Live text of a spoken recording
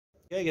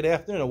Okay, good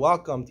afternoon and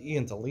welcome to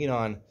Iyun to lean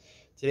on.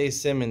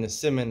 Today's simon is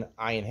simon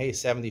Iyun Hey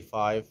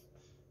 75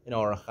 in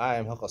Orach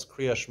Chaim Hilchos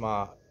Kriya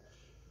Shema.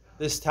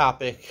 This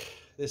topic,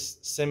 this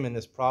simon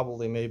is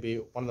probably maybe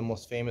one of the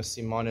most famous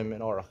simonim in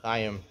Orach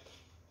Chaim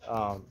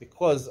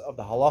because of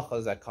the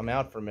halachas that come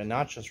out from it,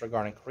 not just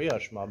regarding Kriya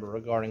Shema, but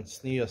regarding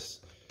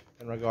snius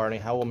and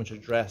regarding how a woman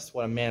should dress,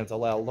 what a man is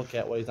allowed to look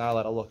at, what he's not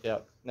allowed to look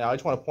at. Now, I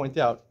just want to point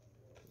out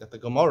that the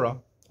Gemara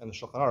and the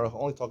Shulchan Aruch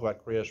only talk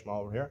about Kriya Shema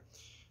over here.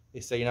 They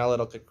say you're not allowed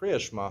to look at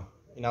Kriya Shema.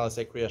 You're not allowed to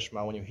say Kriya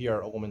Shema when you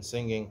hear a woman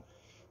singing,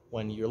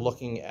 when you're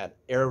looking at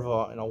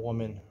Ervah in a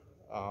woman,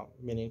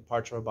 meaning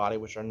parts of her body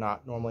which are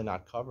normally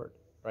not covered.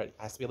 Right? It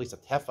has to be at least a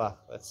tefa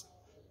that's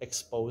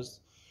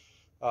exposed.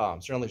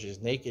 Certainly, if she's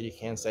naked, you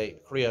can't say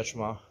Kriya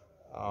Shema,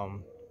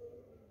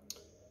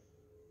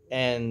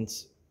 and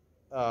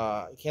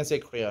you can't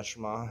say Kriya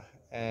Shema,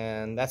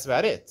 and that's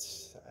about it.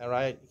 All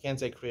right, you can't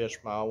say Kriya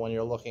Shema when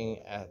you're looking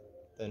at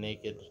the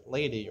naked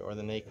lady or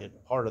the naked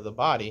part of the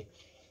body.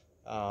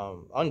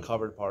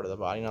 Uncovered part of the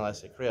body, not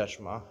let's say Kriya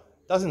Shema.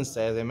 It doesn't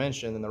say, as I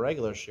mentioned in the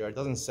regular shir, it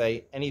doesn't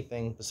say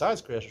anything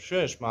besides Kriya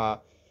Shema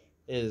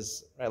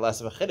is right, less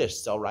of a chiddush,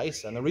 so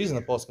rice. And the reason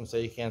the poskim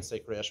say you can't say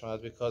Kriya Shema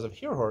is because of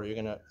hirhor. You're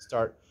going to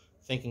start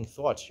thinking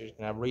thoughts. You're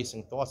going to have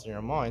racing thoughts in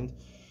your mind.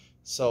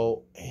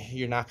 So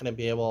you're not going to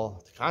be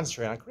able to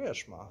concentrate on Kriya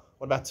Shema.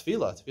 What about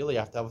tefillah? Tefillah, you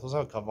have to have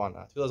a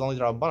kavanah. Tefillah is only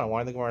Rabbanan.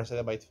 Why did the Gemara say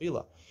that by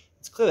tefillah?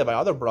 It's clear that by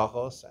other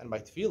brachos and by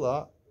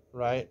tefillah,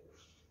 right,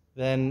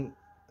 then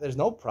there's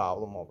no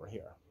problem over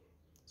here.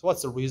 So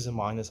what's the reason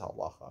behind this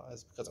halacha?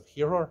 It's because of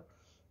hiror,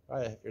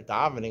 right? If you're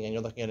davening and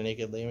you're looking at a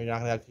naked lady, you're not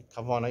going to have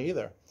kavana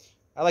either.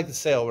 I like to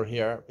say over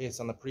here, based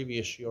on the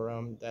previous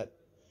shiurim, that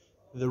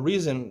the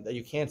reason that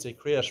you can't say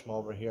Kriya Shema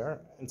over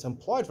here, it's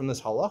implied from this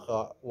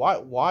halacha.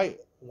 Why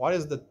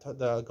does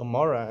the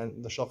Gemara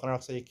and the Shulchan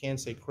Aruch say you can't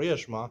say Kriya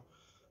Shema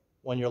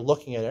when you're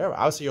looking at Ervah?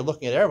 Obviously, you're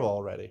looking at Ervah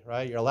already,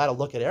 right? You're allowed to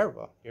look at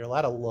Ervah. You're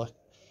allowed to look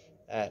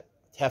at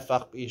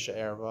tefach b'isha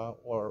erva,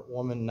 or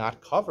woman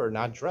not covered,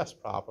 not dressed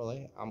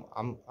properly.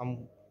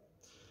 Can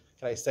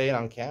I say it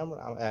on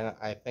camera? And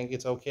I think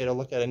it's okay to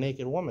look at a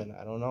naked woman.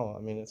 I don't know.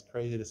 I mean, it's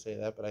crazy to say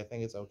that, but I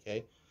think it's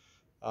okay.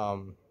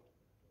 I'm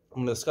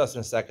going to discuss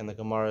in a second the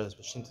Gemara is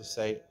wishing to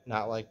say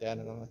not like that,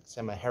 and I'm going to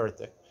say I'm a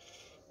heretic.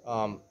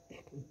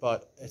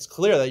 But it's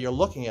clear that you're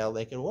looking at a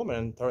naked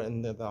woman,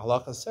 and the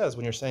halacha says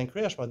when you're saying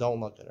Kriya Shema, don't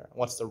look at her.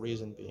 What's the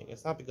reason being?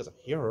 It's not because of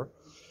hearer.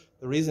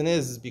 The reason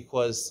is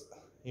because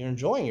you're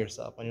enjoying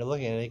yourself when you're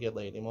looking at a naked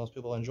lady. Most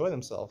people enjoy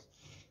themselves.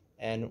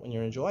 And when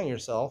you're enjoying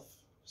yourself,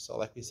 so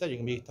like we said, you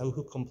can be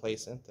too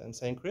complacent and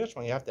saying Kriya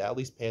Shema, you have to at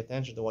least pay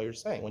attention to what you're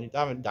saying. When you're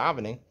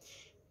davening,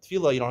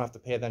 tefillah, you don't have to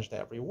pay attention to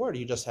every word.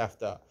 You just have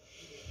to,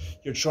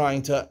 you're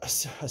trying to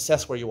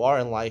assess where you are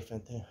in life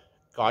and to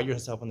guide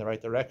yourself in the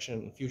right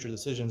direction in future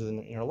decisions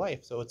in your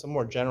life. So it's a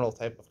more general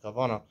type of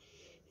kavanah.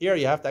 Here,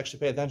 you have to actually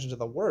pay attention to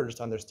the words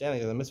to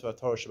understanding the mitzvah of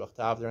Torah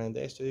Shabbat during the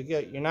day. So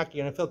you're not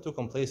going to feel too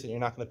complacent. You're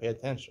not going to pay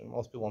attention.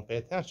 Most people won't pay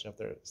attention if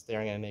they're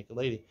staring at a naked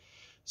lady.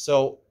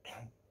 So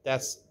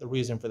that's the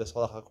reason for this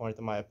halacha, according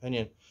to my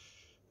opinion.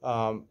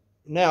 Now,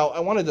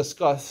 I want to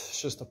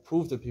discuss, just to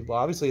prove to people,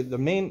 obviously, the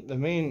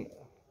main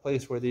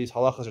place where these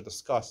halachas are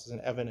discussed is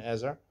in Even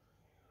Ezer,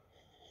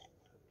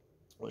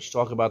 which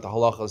talk about the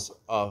halachas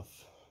of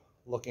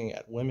looking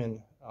at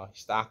women,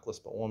 stockless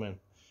but women,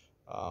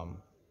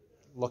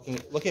 looking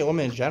at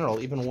women in general,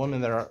 even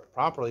women that are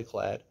properly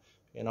clad,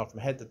 from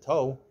head to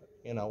toe,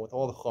 with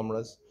all the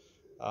chumras,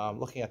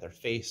 looking at their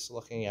face,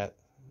 looking at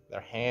their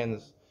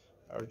hands,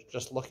 or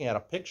just looking at a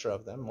picture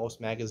of them.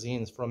 Most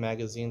magazines, from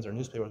magazines or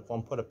newspapers,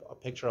 won't put a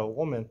picture of a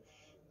woman.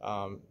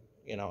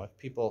 If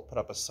people put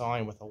up a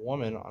sign with a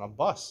woman on a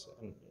bus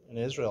in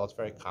Israel, it's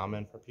very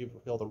common for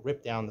people to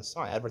rip down the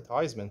sign.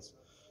 Advertisements,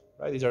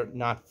 right? These are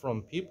not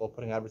from people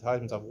putting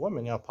advertisements of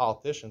women.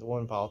 Politicians,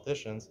 women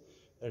politicians.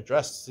 They're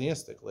dressed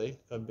stylistically,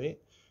 could be.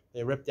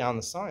 They rip down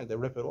the signs, they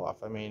rip it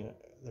off. I mean,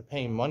 they're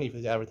paying money for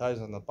the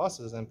advertisements on the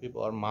buses, and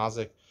people are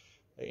mazik.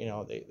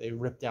 They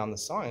rip down the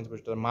signs,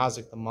 which are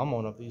mazik the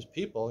mammon of these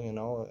people.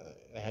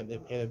 They have to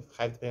pay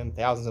them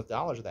thousands of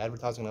dollars. The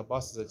advertising on the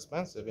bus is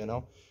expensive.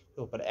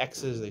 People put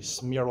X's, they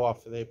smear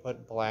off, they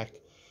put black,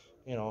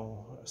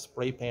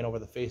 spray paint over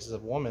the faces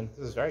of women.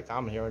 This is very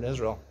common here in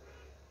Israel,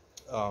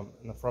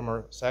 in the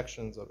former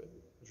sections of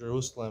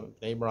Jerusalem,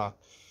 Bnei Brak.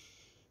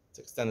 It's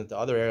extended to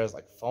other areas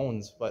like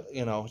phones, but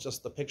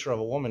just the picture of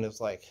a woman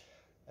is like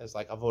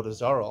avodah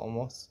zarah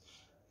almost.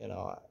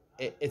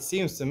 It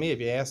seems to me, if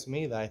you ask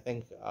me, that I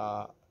think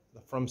the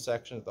frum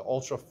section, the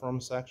ultra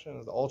frum section,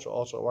 is the ultra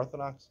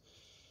orthodox.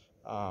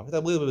 But I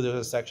believe there's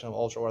a section of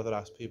ultra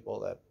orthodox people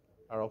that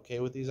are okay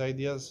with these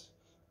ideas.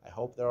 I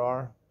hope there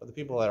are, but the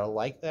people that are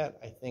like that,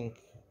 I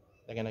think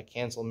they're going to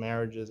cancel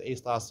marriages. I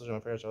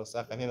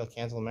think they'll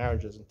cancel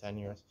marriages in 10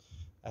 years.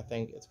 I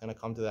think it's going to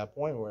come to that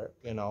point where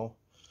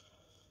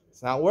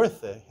it's not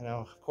worth it.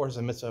 Of course,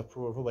 a mitzvah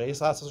approval, but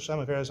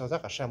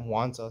Hashem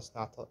wants us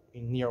not to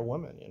be near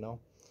women.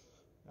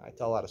 I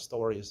tell a lot of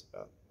stories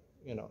about,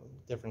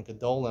 different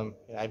gedolim.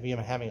 I've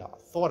even having a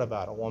thought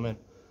about a woman.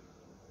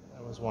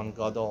 There was one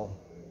gadol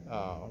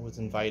was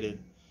invited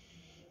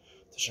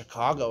to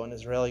Chicago, an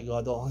Israeli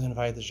gadol was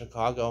invited to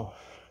Chicago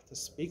to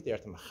speak there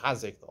to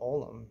Machazik, the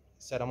Olam. He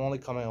said, I'm only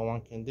coming on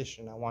one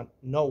condition. I want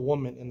no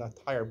woman in the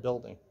entire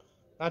building,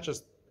 not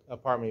just the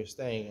apartment you're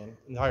staying in,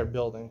 the entire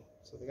building.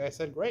 So the guy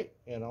said, great.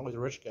 He's a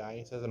rich guy.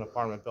 He says, an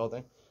apartment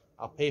building.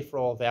 I'll pay for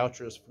all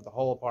vouchers for the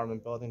whole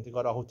apartment building to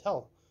go to a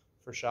hotel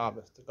for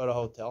Shabbos, to go to a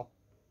hotel.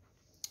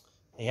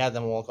 He had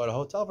them all go to a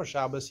hotel for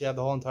Shabbos. He had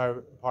the whole entire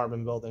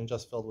apartment building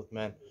just filled with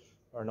men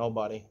or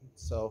nobody.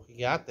 So he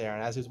got there,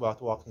 and as he was about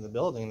to walk in the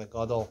building, the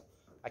gadol,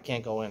 I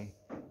can't go in.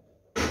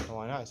 So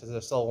why not? He says,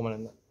 there's still a woman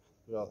in the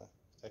building.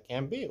 That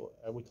can't be.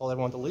 We told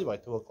everyone to leave by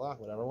 2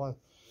 o'clock, whatever it was.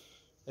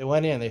 They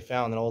went in, they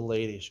found an old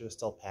lady. She was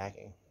still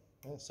packing.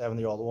 A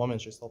 70-year-old woman,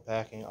 she's still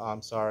packing. Oh,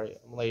 I'm sorry,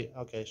 I'm late.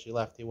 Okay, she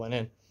left. He went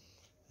in. He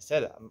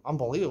said,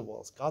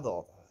 unbelievable. It's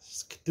gadol.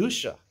 It's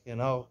kedusha,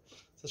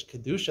 such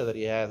kedusha that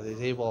he has.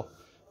 He's able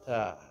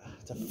to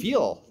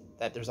feel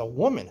that there's a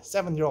woman, a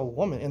 70-year-old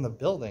woman in the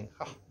building.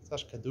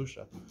 Such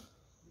kedusha.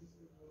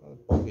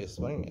 Bogus.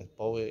 What do you mean?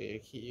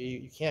 Bogus.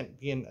 You can't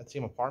be in the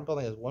same apartment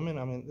building as women.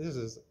 I mean, this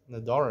is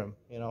Nadarim.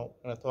 I'm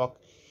going to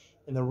talk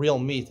in the real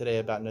me today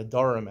about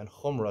Nadarim and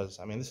Chumras.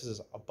 I mean, this is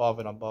above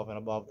and above and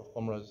above the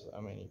Chumras. I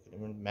mean, you can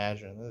even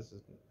imagine. This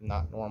is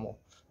not normal.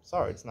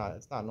 Sorry, it's not.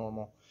 It's not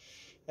normal.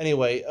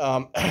 Anyway,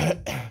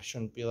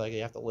 shouldn't be like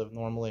you have to live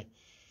normally.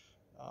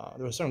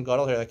 There was a certain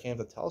gadol here that came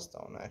to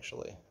Telstone,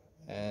 actually.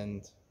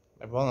 And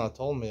my brother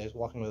told me he was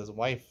walking with his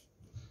wife,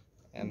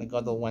 and the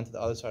gadol went to the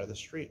other side of the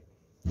street.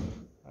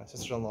 My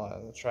sister-in-law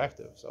is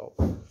attractive, so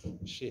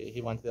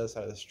he went to the other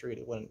side of the street.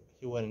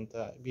 He wouldn't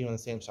be on the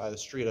same side of the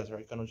street as her.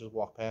 He couldn't just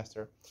walk past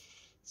her.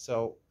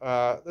 So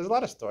there's a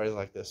lot of stories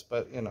like this,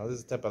 but this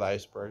is the tip of the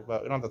iceberg.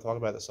 But we don't have to talk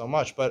about this so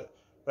much. But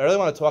what I really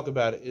want to talk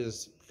about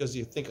is, because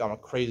you think I'm a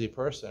crazy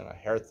person, a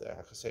heretic,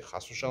 I could say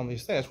chas v'shalom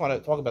these things. I just want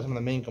to talk about some of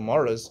the main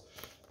Gemaras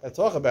that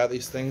talk about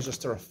these things,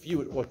 just to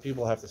refute what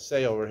people have to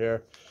say over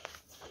here.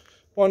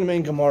 One of the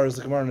main Gemara is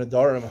the Gemara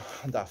Nadarim,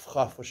 Daf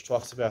Chaf, which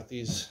talks about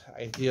these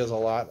ideas a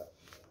lot.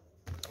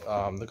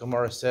 The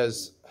Gemara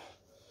says,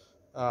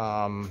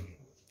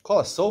 call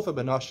a sofa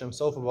benashim,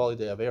 sofa bali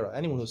de avera.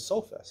 Anyone who's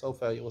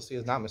sofa you will see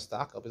is not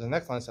mistakal. But the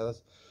next line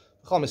says,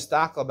 call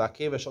mistakal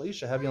ba'keva shel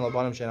isha hevian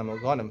labanim she'enam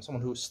milganim.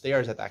 Someone who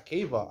stares at that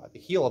keva, at the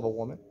heel of a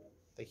woman,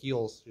 the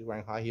heels, she's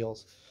wearing high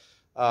heels.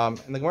 And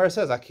the Gemara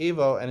says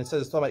akeva, and it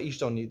says it's talking about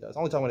ishto nida. It's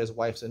only talking about his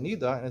wife's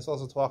nida, and it's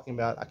also talking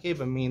about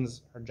akeva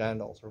means her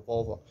genitals, her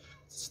vulva.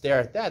 To stare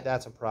at that,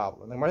 that's a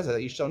problem. The Gemara says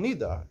ishto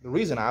nida. The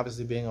reason,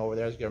 obviously, being over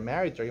there is you're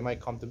married to her, you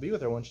might come to be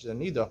with her when she's a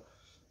nida,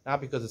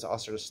 not because it's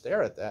usher to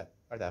stare at that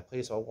or that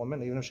place of a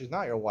woman, even if she's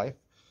not your wife.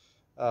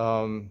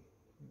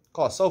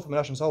 Call sofa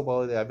menashim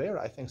sofa de avera.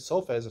 I think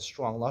sofa is a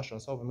strong lashon.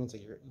 Sofa means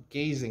that you're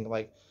gazing,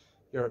 like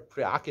you're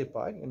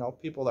preoccupied.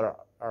 People that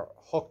are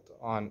hooked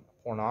on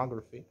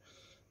pornography.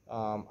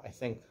 I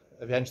think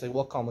eventually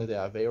will come with the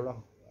avera.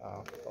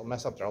 They'll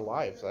mess up their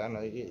lives. I don't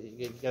know.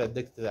 You get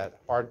addicted to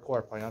that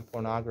hardcore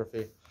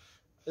pornography.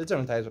 There's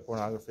different types of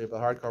pornography,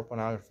 but hardcore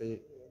pornography,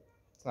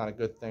 it's not a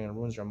good thing. It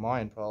ruins your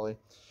mind probably.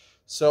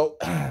 So,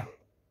 and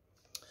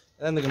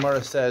then the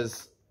Gemara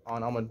says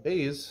on Amud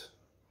Beis,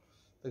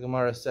 the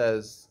Gemara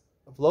says,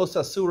 what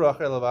does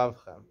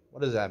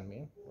that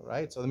mean?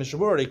 Right? So the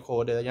Mishabur already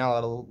quoted that you're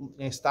not allowed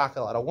to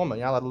stakel at a woman.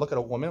 You're not allowed to look at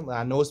a woman,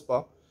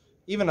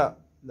 even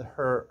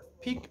her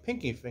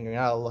pinky finger. You're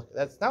not allowed to look.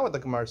 That's not what the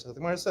Gemara says. The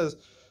Gemara says,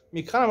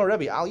 what does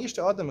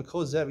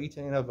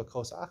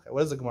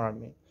the Gemara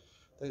mean?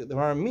 The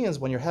Gemara means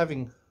when you're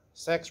having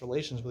sex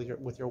relations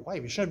with your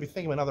wife, you shouldn't be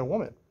thinking of another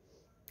woman.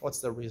 What's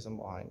the reason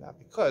behind that?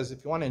 Because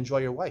if you want to enjoy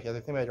your wife, you have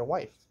to think about your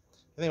wife.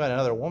 If you think about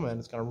another woman,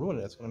 it's going to ruin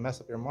it. It's going to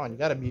mess up your mind. You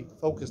got to be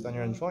focused on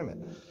your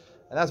enjoyment.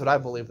 And that's what I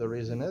believe the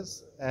reason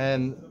is.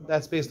 And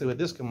that's basically what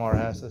this Gemara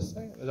has to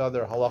say. There's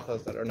other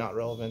halachas that are not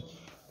relevant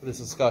for this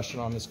discussion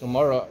on this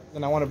Gemara.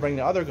 Then I want to bring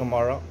the other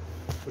Gemara,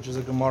 which is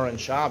a Gemara in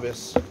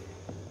Shabbos.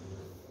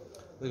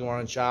 The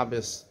Gemara in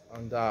Shabbos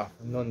on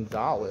Nun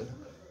Daled,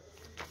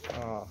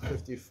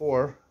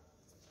 54.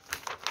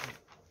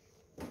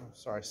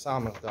 Sorry,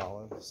 Samach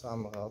Daled,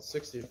 Samach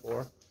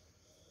 64.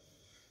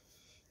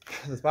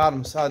 The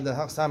bottom side, the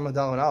Samach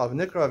Daled and Aleph.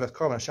 Nikra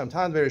v'Korban Hashem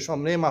Tan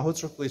v'Yishom Neima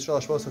Hutzruk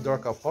L'Yisrael Shvos Hador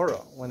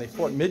Kapora. When they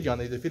fought Midian,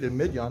 they defeated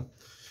Midian.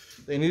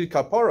 They needed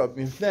Kapora.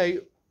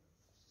 Mifnei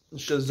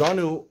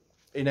Shazanu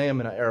Einayim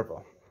in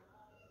Ervah,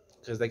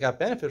 because they got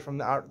benefit from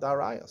the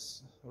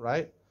Arayas,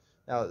 right?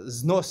 Now,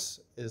 Znus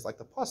is like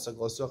the pasuk.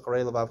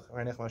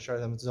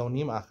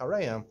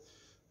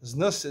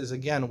 Znus is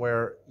again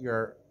where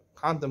you're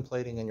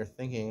contemplating and you're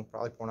thinking,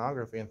 probably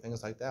pornography and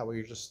things like that, where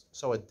you're just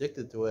so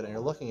addicted to it and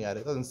you're looking at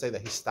it. It doesn't say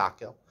that he's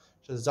stakel.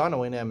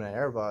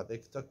 They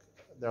took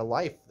their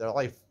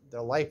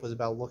life was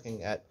about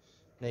looking at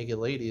naked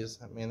ladies.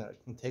 I mean,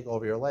 that can take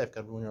over your life,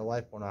 can ruin your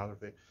life,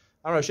 pornography.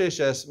 I'm not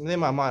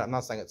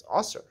saying it's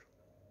usher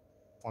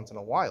once in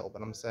a while,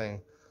 but I'm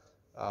saying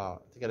to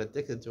get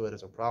addicted to it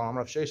is a problem.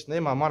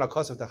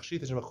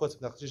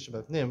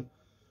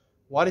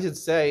 Why does it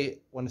say,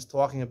 when it's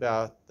talking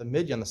about the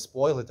Midian, the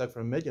spoil they took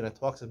from Midian, it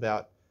talks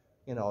about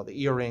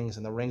the earrings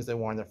and the rings they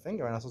wore on their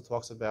finger, and also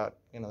talks about,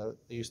 they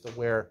used to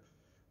wear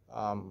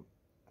a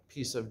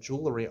piece of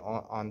jewelry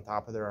on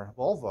top of their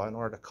vulva in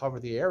order to cover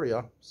the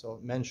area so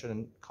men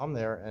shouldn't come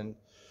there and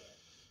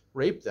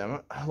rape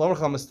them.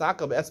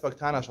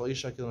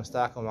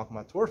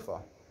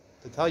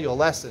 To tell you a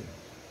lesson,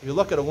 if you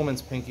look at a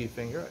woman's pinky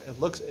finger,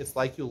 it's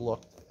like you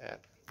looked at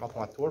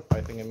Makmat Turfa.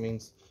 I think it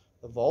means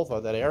the vulva,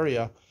 that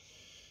area.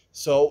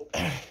 So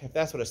if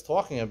that's what it's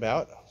talking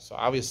about, so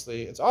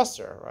obviously it's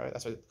usher, right?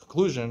 That's a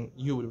conclusion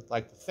you would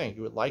like to think.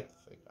 You would like to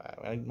think that.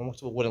 I mean, most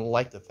people wouldn't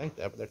like to think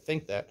that, but they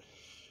think that.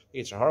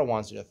 Yetzer Hara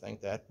wants you to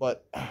think that.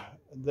 But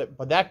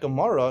that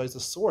Gemara is the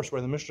source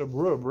where the Mishnah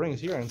Berurah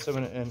brings here in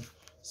Siman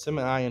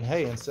Ayin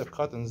Hey and Sif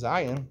Katan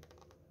Zayin.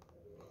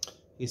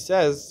 He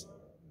says,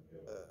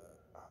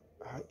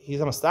 he's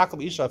a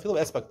mastakel isha. I feel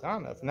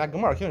expectana. From that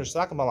Gemara,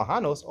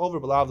 over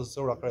belav the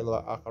surah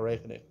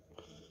akarechne.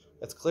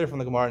 That's clear from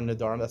the Gemara in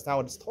Nedarim. That's not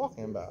what it's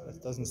talking about.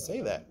 It doesn't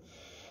say that.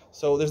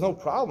 So there's no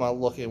problem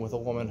looking with a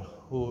woman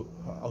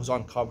who's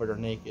uncovered or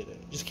naked.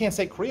 You just can't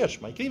say Kriya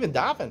Shema. You can even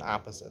daven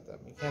opposite them.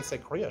 You can't say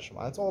Kriya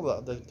Shema. That's all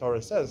the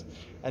Torah says.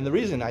 And the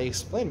reason I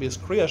explained, because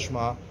Kriya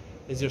Shema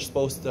is you're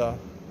supposed to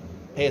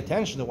pay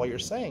attention to what you're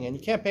saying, and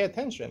you can't pay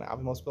attention.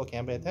 Most people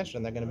can't pay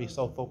attention. They're going to be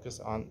so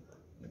focused on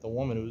the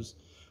woman who's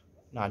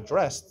not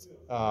dressed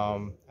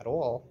at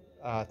all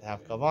to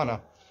have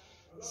kavana.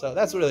 So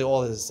that's really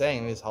all this is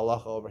saying, this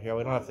halacha over here.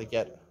 We don't have to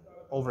get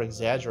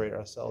over-exaggerate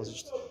ourselves.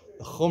 It's just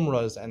the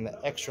chumras and the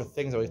extra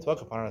things that we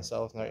talk upon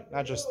ourselves, right?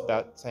 Not just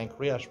about saying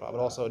Kriya Shema, but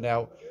also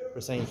now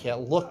we're saying you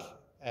can't look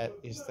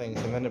at these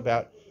things. And then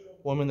about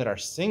women that are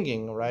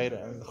singing, right?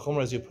 And the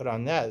chumras you put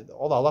on that,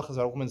 all the halachas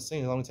about women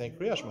singing, only saying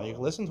Kriya Shema. You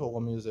can listen to a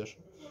woman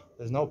musician.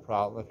 There's no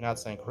problem if you're not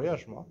saying Kriya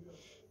Shema.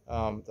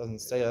 It doesn't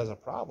say there's a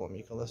problem.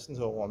 You can listen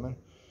to a woman.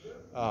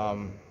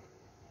 And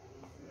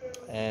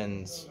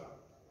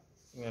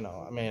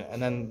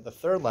then the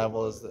third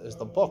level is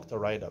the book to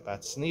write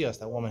about tznius,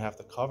 that women have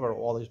to cover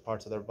all these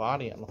parts of their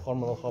body, and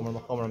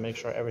l'chomer, make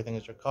sure everything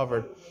is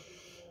covered.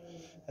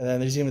 And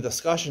then there's even a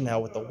discussion now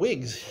with the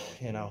wigs.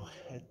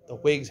 The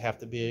wigs have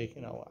to be,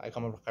 I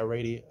come up with a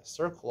Haredi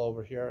circle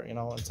over here. In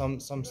some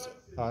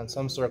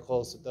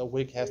circles, the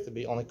wig has to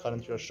be only cut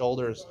into your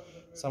shoulders.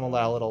 Some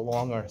allow a little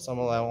longer. Some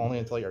allow only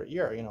until your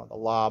ear. The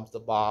lobs, the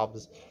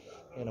bobs.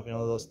 If you know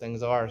what those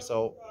things are.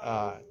 So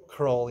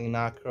curly,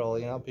 not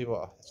curly.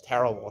 People, it's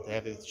terrible. They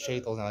have these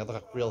shaitels and they look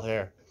like real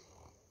hair.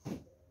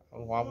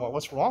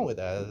 What's wrong with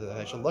that?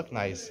 They should look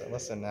nice.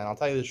 Listen, and I'll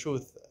tell you the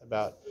truth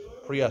about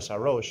Priyas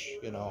Harosh.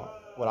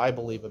 What I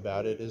believe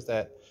about it is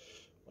that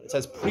when it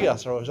says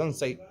Priyas Harosh, it doesn't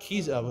say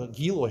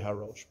Giloi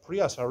Harosh.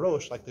 Priyas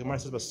Harosh, like the Gemara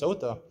says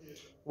Basota,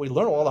 we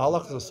learn all the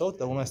halachas of Sota.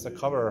 The woman has to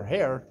cover her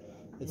hair.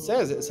 It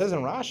says in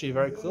Rashi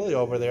very clearly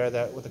over there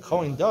that what the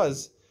Kohen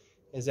does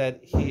is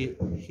that he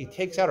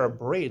takes out her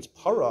braids.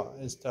 Para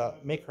is to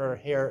make her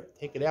hair,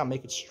 take it out,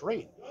 make it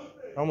straight.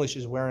 Normally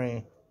she's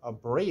wearing a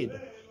braid,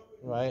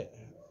 right?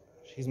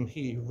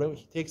 He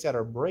takes out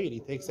her braid.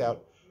 He takes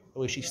out the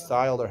way she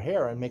styled her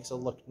hair and makes it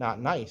look not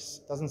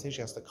nice. It doesn't say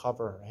she has to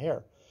cover her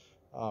hair.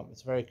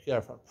 It's very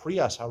clear.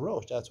 Priyas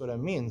Harosh, that's what it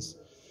means.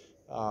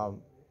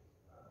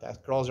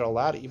 That girls are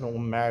allowed, even a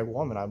married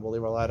woman, I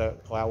believe, are allowed to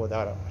go out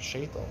without a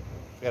sheitel.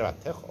 Forget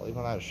about tichel, even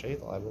without a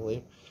sheitel, I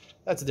believe.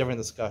 That's a different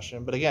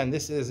discussion. But again,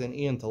 this is an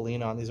Iyun to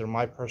lean on. These are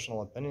my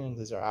personal opinions.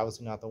 These are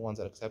obviously not the ones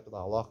that accepted the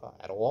halacha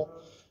at all.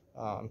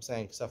 I'm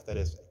saying stuff that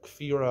is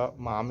kfira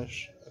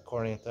mamish,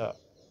 according to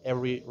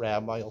every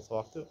rabbi you'll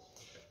talk to.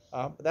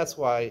 But that's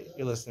why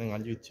you're listening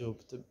on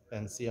YouTube to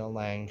Ben Zion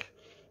Lang,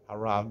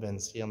 Harav Ben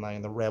Zion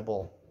Lang, the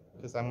rebel.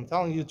 Because I'm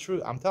telling you the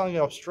truth. I'm telling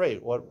you up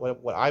straight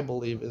what I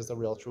believe is the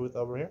real truth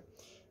over here.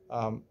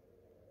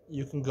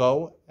 You can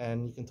go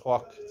and you can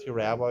talk to your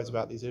rabbis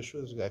about these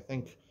issues. I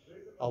think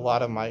a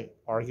lot of my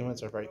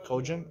arguments are very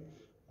cogent.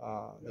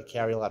 They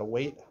carry a lot of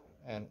weight,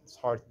 and it's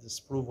hard to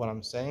disprove what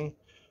I'm saying.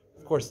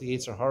 Of course, the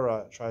Yetzer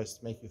Hara tries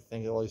to make you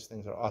think that all these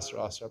things are usher,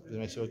 because it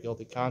makes you a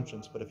guilty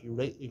conscience. But if you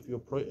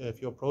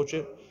approach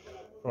it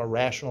from a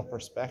rational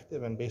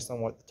perspective and based on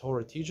what the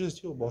Torah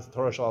teaches you, both the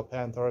Torah Sheba'al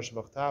Peh and Torah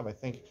Shebaktav, I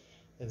think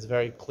it's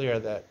very clear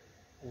that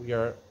we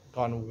are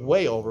gone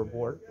way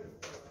overboard.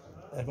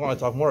 And if you want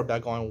to talk more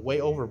about going way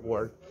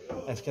overboard,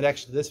 and it's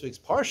connection to this week's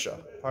Parsha's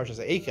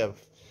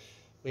Akev,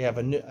 we have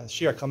a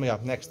shir coming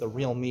up next, The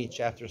Real Me,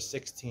 chapter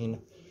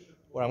 16,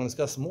 where I'm going to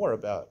discuss more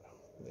about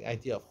the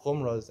idea of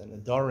chumras and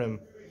nedarim,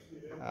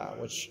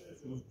 which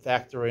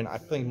factor in, I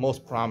think,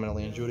 most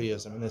prominently in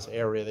Judaism in this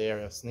area, the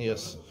area of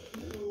tznius.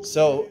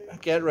 So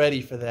get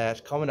ready for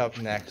that. Coming up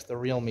next, The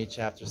Real Me,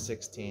 chapter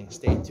 16.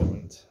 Stay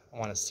tuned. I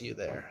want to see you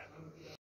there.